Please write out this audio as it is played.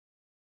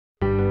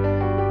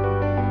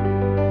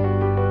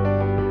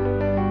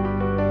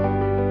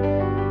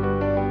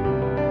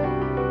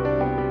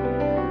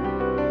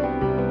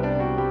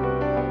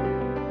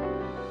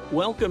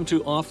Welcome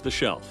to Off the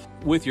Shelf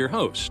with your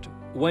host,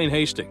 Wayne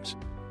Hastings.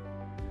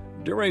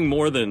 During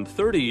more than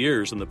 30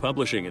 years in the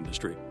publishing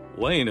industry,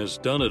 Wayne has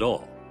done it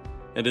all.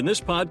 And in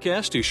this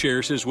podcast, he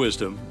shares his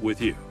wisdom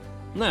with you.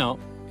 Now,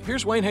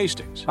 here's Wayne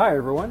Hastings. Hi,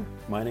 everyone.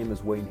 My name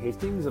is Wayne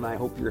Hastings, and I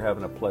hope you're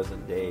having a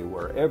pleasant day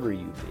wherever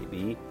you may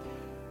be.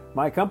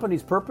 My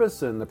company's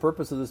purpose and the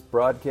purpose of this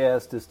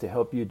broadcast is to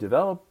help you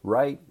develop,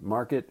 write,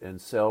 market, and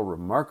sell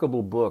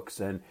remarkable books.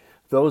 And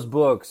those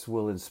books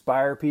will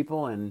inspire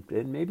people and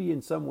maybe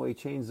in some way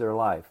change their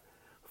life.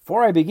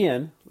 Before I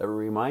begin, let me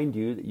remind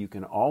you that you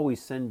can always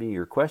send me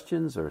your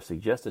questions or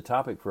suggest a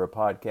topic for a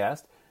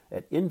podcast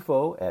at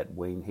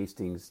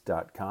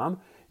info@waynehastings.com.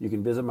 You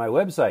can visit my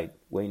website,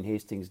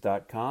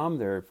 waynehastings.com.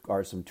 There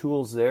are some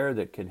tools there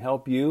that can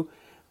help you.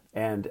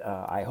 And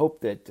I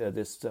hope that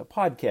this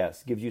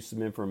podcast gives you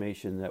some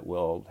information that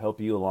will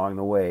help you along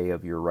the way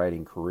of your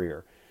writing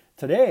career.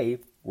 Today,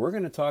 we're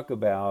going to talk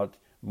about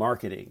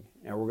marketing.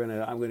 And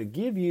I'm going to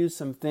give you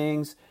some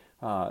things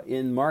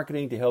in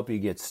marketing to help you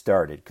get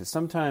started. Because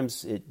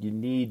sometimes you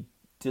need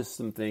just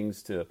some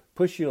things to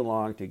push you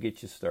along to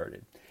get you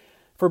started.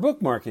 For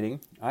book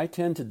marketing, I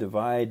tend to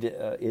divide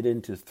it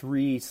into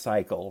 3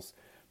 cycles.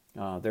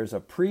 There's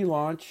a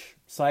pre-launch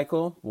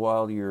cycle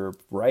while you're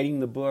writing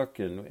the book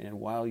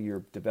and while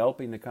you're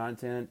developing the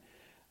content.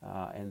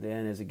 And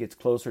then as it gets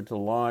closer to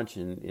launch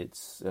and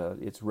it's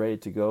ready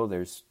to go,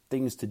 there's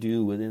things to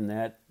do within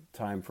that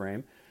time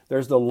frame.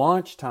 There's the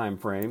launch time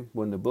frame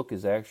when the book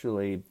is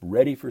actually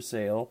ready for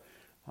sale.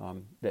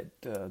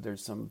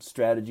 There's some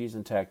strategies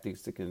and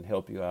tactics that can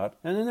help you out.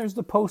 And then there's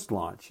the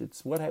post-launch.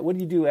 It's what do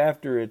you do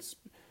after it's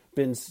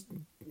been,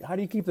 how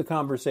do you keep the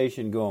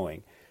conversation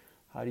going?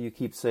 How do you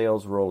keep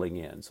sales rolling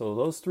in? So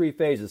those 3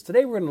 phases.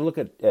 Today we're going to look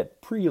at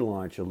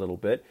pre-launch a little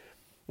bit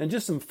and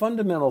just some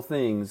fundamental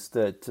things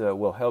that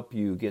will help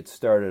you get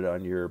started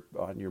on your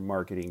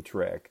marketing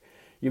track.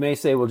 You may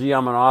say, well, gee,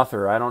 I'm an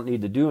author. I don't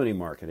need to do any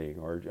marketing,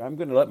 or I'm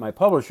going to let my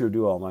publisher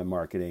do all my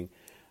marketing.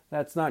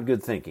 That's not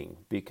good thinking,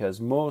 because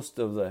most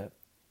of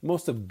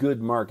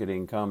good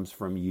marketing comes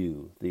from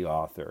you, the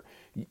author.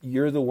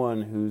 You're the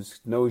one who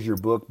knows your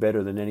book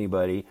better than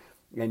anybody,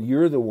 and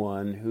you're the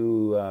one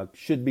who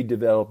should be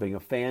developing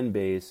a fan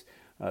base,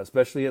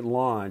 especially at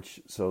launch,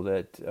 so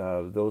that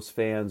those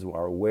fans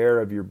are aware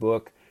of your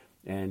book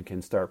and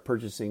can start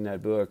purchasing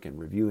that book and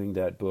reviewing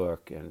that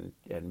book and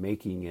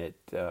making it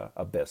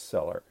a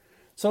bestseller.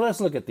 So let's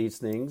look at these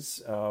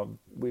things.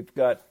 We've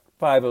got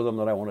 5 of them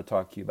that I want to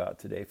talk to you about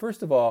today.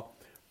 First of all,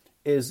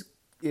 is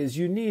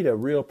you need a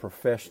real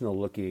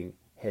professional-looking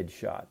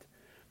headshot.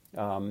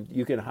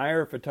 You can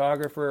hire a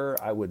photographer.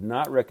 I would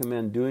not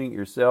recommend doing it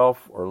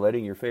yourself or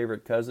letting your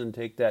favorite cousin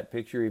take that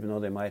picture, even though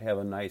they might have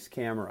a nice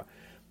camera.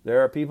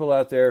 There are people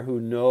out there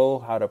who know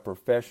how to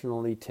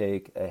professionally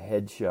take a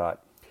headshot.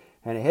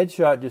 And a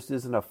headshot just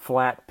isn't a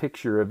flat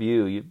picture of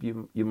you.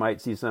 You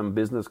might see some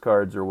business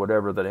cards or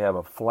whatever that have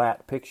a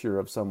flat picture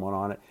of someone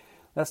on it.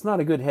 That's not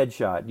a good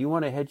headshot. You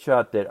want a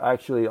headshot that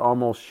actually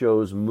almost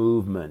shows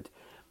movement.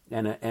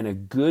 And a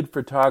good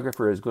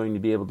photographer is going to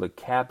be able to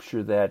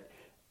capture that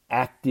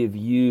active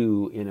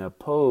you in a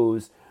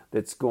pose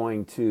that's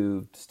going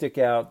to stick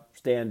out,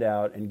 stand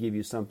out, and give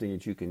you something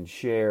that you can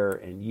share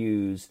and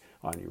use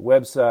on your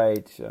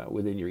website,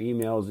 within your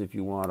emails if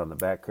you want, on the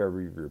back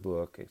cover of your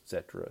book,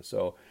 etc.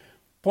 So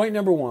point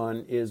number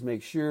 1 is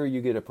make sure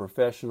you get a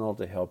professional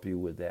to help you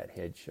with that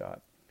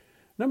headshot.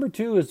 Number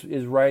 2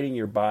 is writing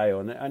your bio.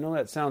 And I know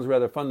that sounds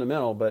rather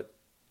fundamental, but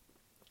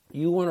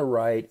you want to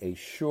write a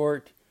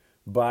short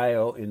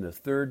bio in the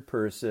third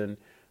person,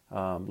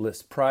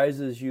 list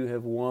prizes you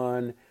have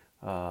won,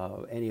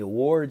 any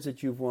awards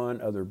that you've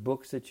won, other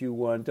books that you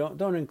won.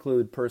 Don't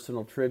include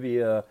personal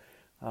trivia.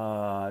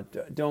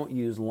 Don't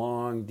use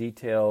long,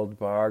 detailed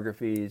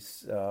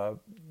biographies. The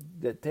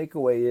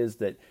takeaway is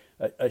that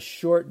a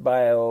short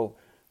bio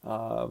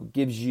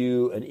gives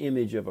you an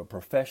image of a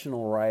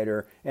professional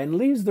writer and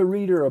leaves the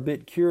reader a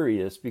bit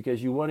curious,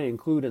 because you want to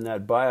include in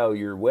that bio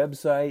your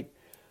website,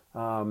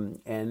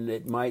 and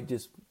it might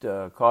just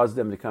cause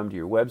them to come to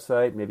your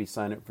website, maybe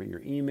sign up for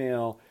your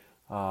email,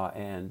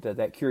 and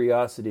that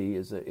curiosity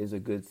is a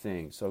good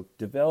thing. So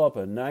develop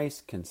a nice,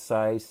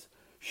 concise,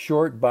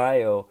 short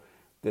bio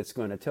that's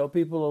going to tell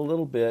people a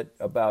little bit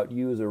about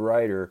you as a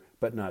writer,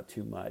 but not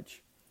too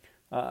much.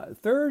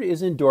 Third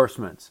is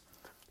endorsements.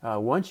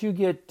 Once you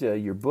get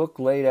your book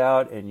laid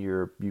out and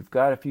you've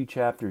got a few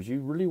chapters, you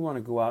really want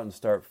to go out and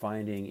start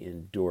finding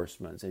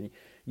endorsements. And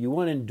you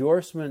want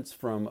endorsements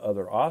from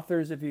other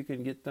authors if you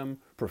can get them,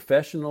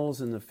 professionals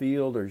in the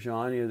field or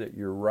genre that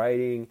you're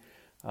writing,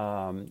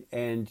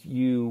 and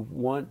you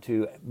want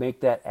to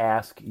make that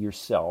ask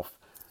yourself.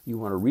 You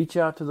want to reach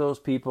out to those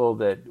people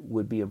that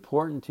would be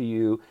important to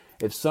you.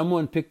 If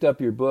someone picked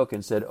up your book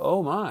and said,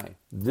 oh my,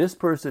 this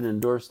person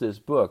endorsed this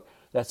book,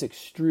 that's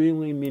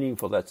extremely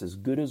meaningful. That's as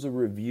good as a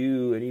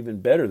review and even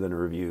better than a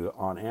review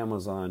on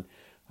Amazon.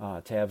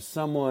 To have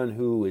someone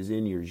who is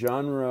in your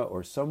genre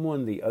or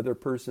someone the other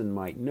person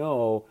might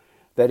know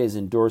that is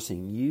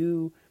endorsing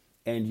you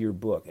and your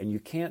book. And you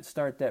can't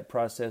start that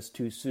process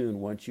too soon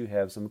once you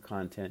have some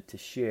content to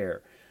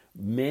share.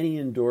 Many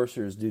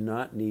endorsers do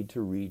not need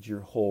to read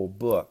your whole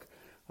book.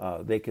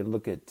 They can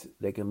look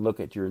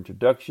at your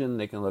introduction.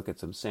 They can look at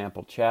some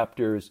sample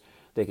chapters.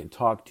 They can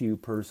talk to you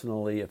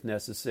personally if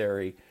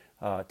necessary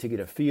to get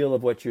a feel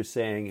of what you're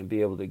saying and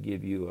be able to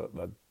give you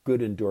a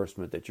good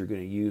endorsement that you're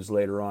going to use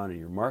later on in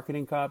your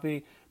marketing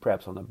copy,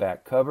 perhaps on the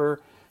back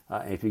cover.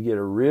 If you get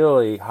a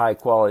really high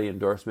quality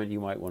endorsement, you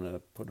might want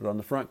to put it on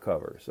the front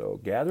cover. So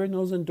gathering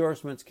those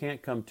endorsements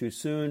can't come too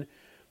soon.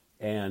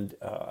 And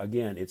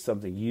again, it's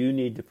something you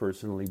need to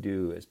personally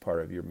do as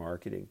part of your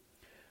marketing.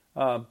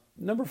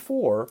 Number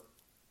 4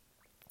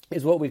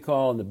 is what we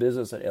call in the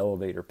business an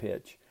elevator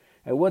pitch.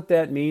 And what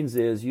that means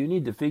is you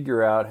need to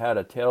figure out how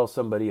to tell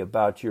somebody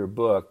about your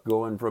book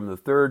going from the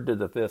 3rd to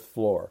the 5th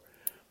floor.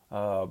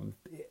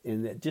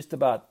 In just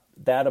about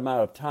that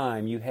amount of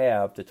time you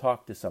have to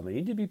talk to somebody.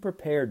 You need to be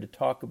prepared to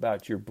talk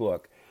about your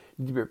book.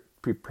 You need to be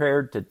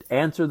prepared to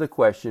answer the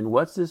question,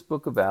 what's this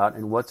book about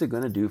and what's it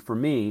going to do for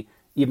me,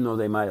 even though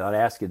they might not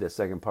ask you the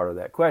second part of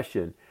that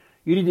question.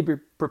 You need to be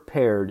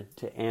prepared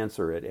to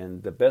answer it.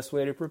 And the best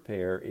way to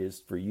prepare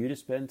is for you to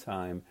spend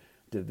time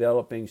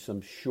developing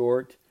some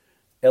short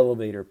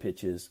elevator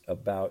pitches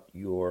about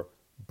your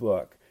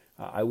book.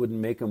 I wouldn't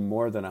make them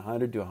more than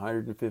 100 to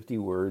 150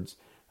 words.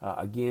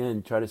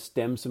 Again, try to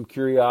stem some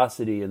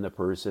curiosity in the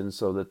person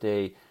so that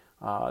they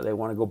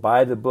want to go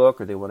buy the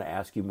book, or they want to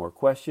ask you more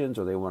questions,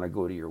 or they want to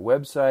go to your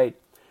website.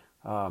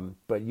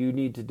 But you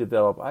need to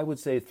develop, I would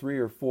say, 3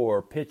 or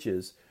 4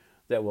 pitches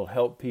that will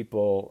help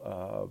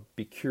people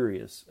be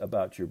curious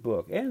about your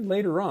book. And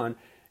later on,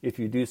 if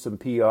you do some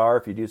PR,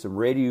 if you do some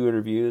radio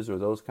interviews or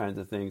those kinds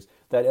of things,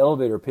 that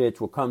elevator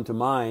pitch will come to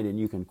mind, and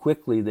you can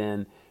quickly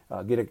then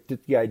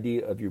get the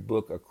idea of your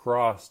book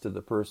across to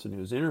the person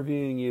who's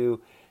interviewing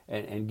you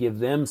and give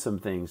them some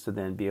things to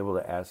then be able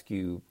to ask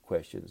you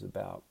questions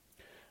about.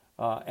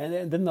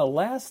 And then the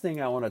last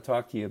thing I want to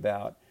talk to you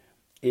about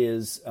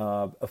is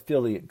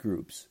affiliate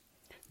groups.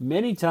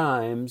 Many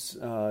times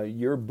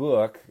your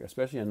book,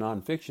 especially a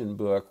nonfiction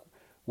book,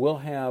 will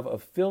have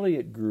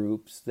affiliate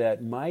groups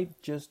that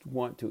might just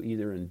want to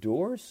either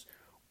endorse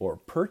or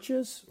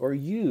purchase or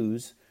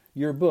use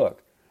your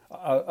book.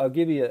 I'll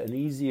give you an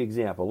easy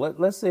example.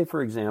 Let's say,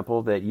 for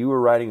example, that you were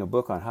writing a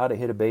book on how to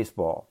hit a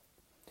baseball.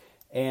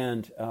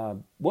 And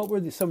what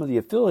were some of the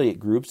affiliate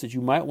groups that you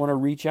might want to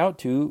reach out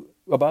to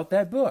about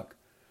that book?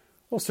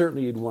 Well,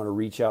 certainly you'd want to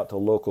reach out to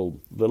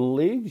local little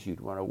leagues. You'd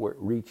want to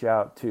reach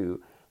out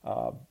to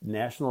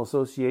national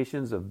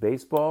associations of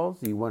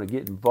baseballs. You want to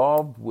get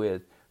involved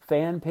with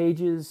fan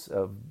pages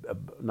of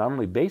not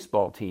only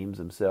baseball teams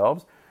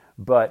themselves,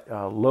 but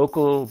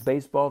local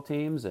baseball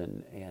teams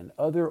and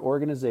other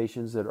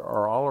organizations that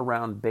are all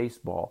around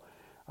baseball.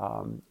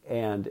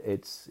 And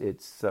it's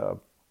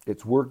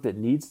work that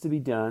needs to be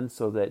done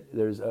so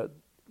that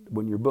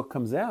when your book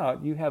comes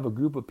out, you have a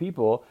group of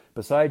people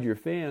beside your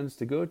fans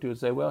to go to and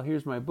say, well,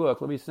 here's my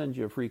book. Let me send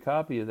you a free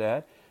copy of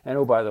that. And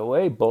oh, by the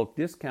way, bulk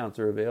discounts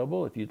are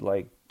available if you'd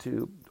like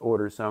to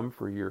order some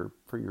for your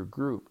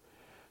group.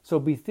 So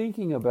be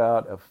thinking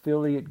about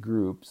affiliate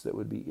groups that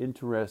would be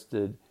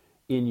interested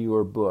in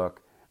your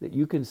book, that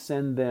you can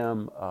send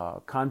them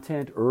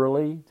content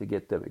early to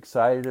get them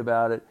excited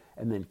about it,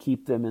 and then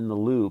keep them in the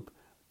loop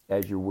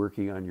as you're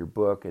working on your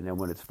book. And then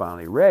when it's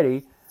finally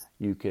ready,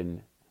 you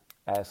can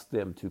ask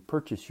them to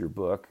purchase your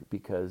book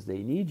because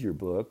they need your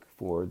book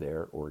for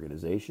their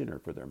organization or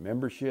for their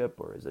membership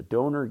or as a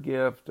donor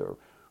gift or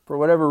for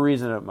whatever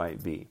reason it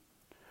might be.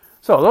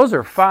 So those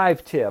are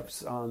 5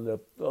 tips on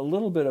a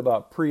little bit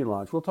about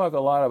pre-launch. We'll talk a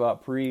lot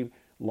about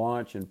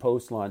pre-launch and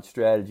post-launch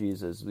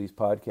strategies as these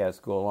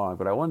podcasts go along,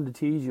 but I wanted to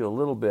tease you a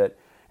little bit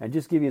and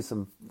just give you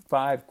some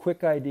 5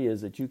 quick ideas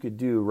that you could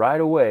do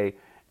right away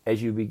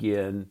as you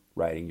begin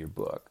writing your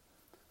book.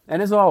 And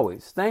as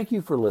always, thank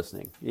you for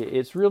listening.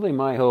 It's really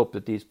my hope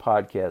that these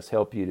podcasts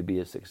help you to be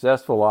a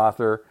successful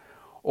author,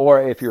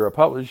 or if you're a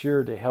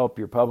publisher, to help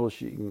your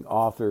publishing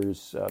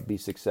authors be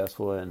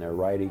successful in their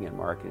writing and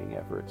marketing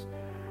efforts.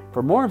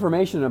 For more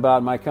information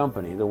about my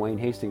company, the Wayne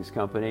Hastings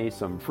Company,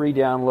 some free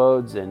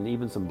downloads, and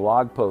even some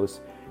blog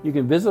posts, you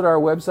can visit our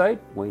website,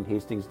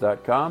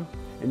 waynehastings.com,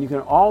 and you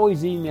can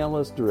always email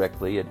us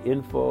directly at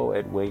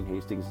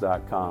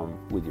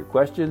info@waynehastings.com with your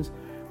questions.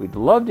 We'd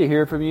love to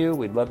hear from you.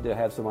 We'd love to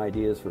have some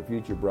ideas for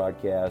future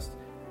broadcasts.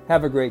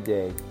 Have a great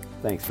day.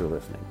 Thanks for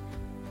listening.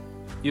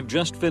 You've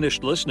just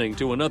finished listening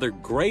to another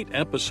great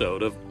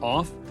episode of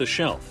Off the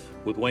Shelf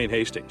with Wayne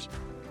Hastings.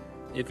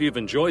 If you've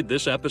enjoyed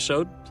this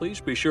episode,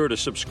 please be sure to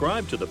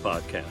subscribe to the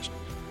podcast.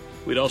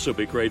 We'd also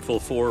be grateful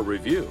for a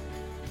review.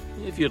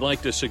 If you'd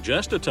like to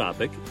suggest a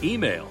topic,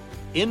 email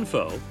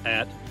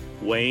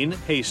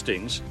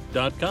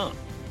info@waynehastings.com.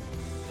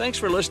 Thanks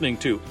for listening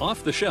to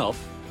Off the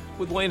Shelf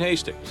with Wayne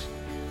Hastings.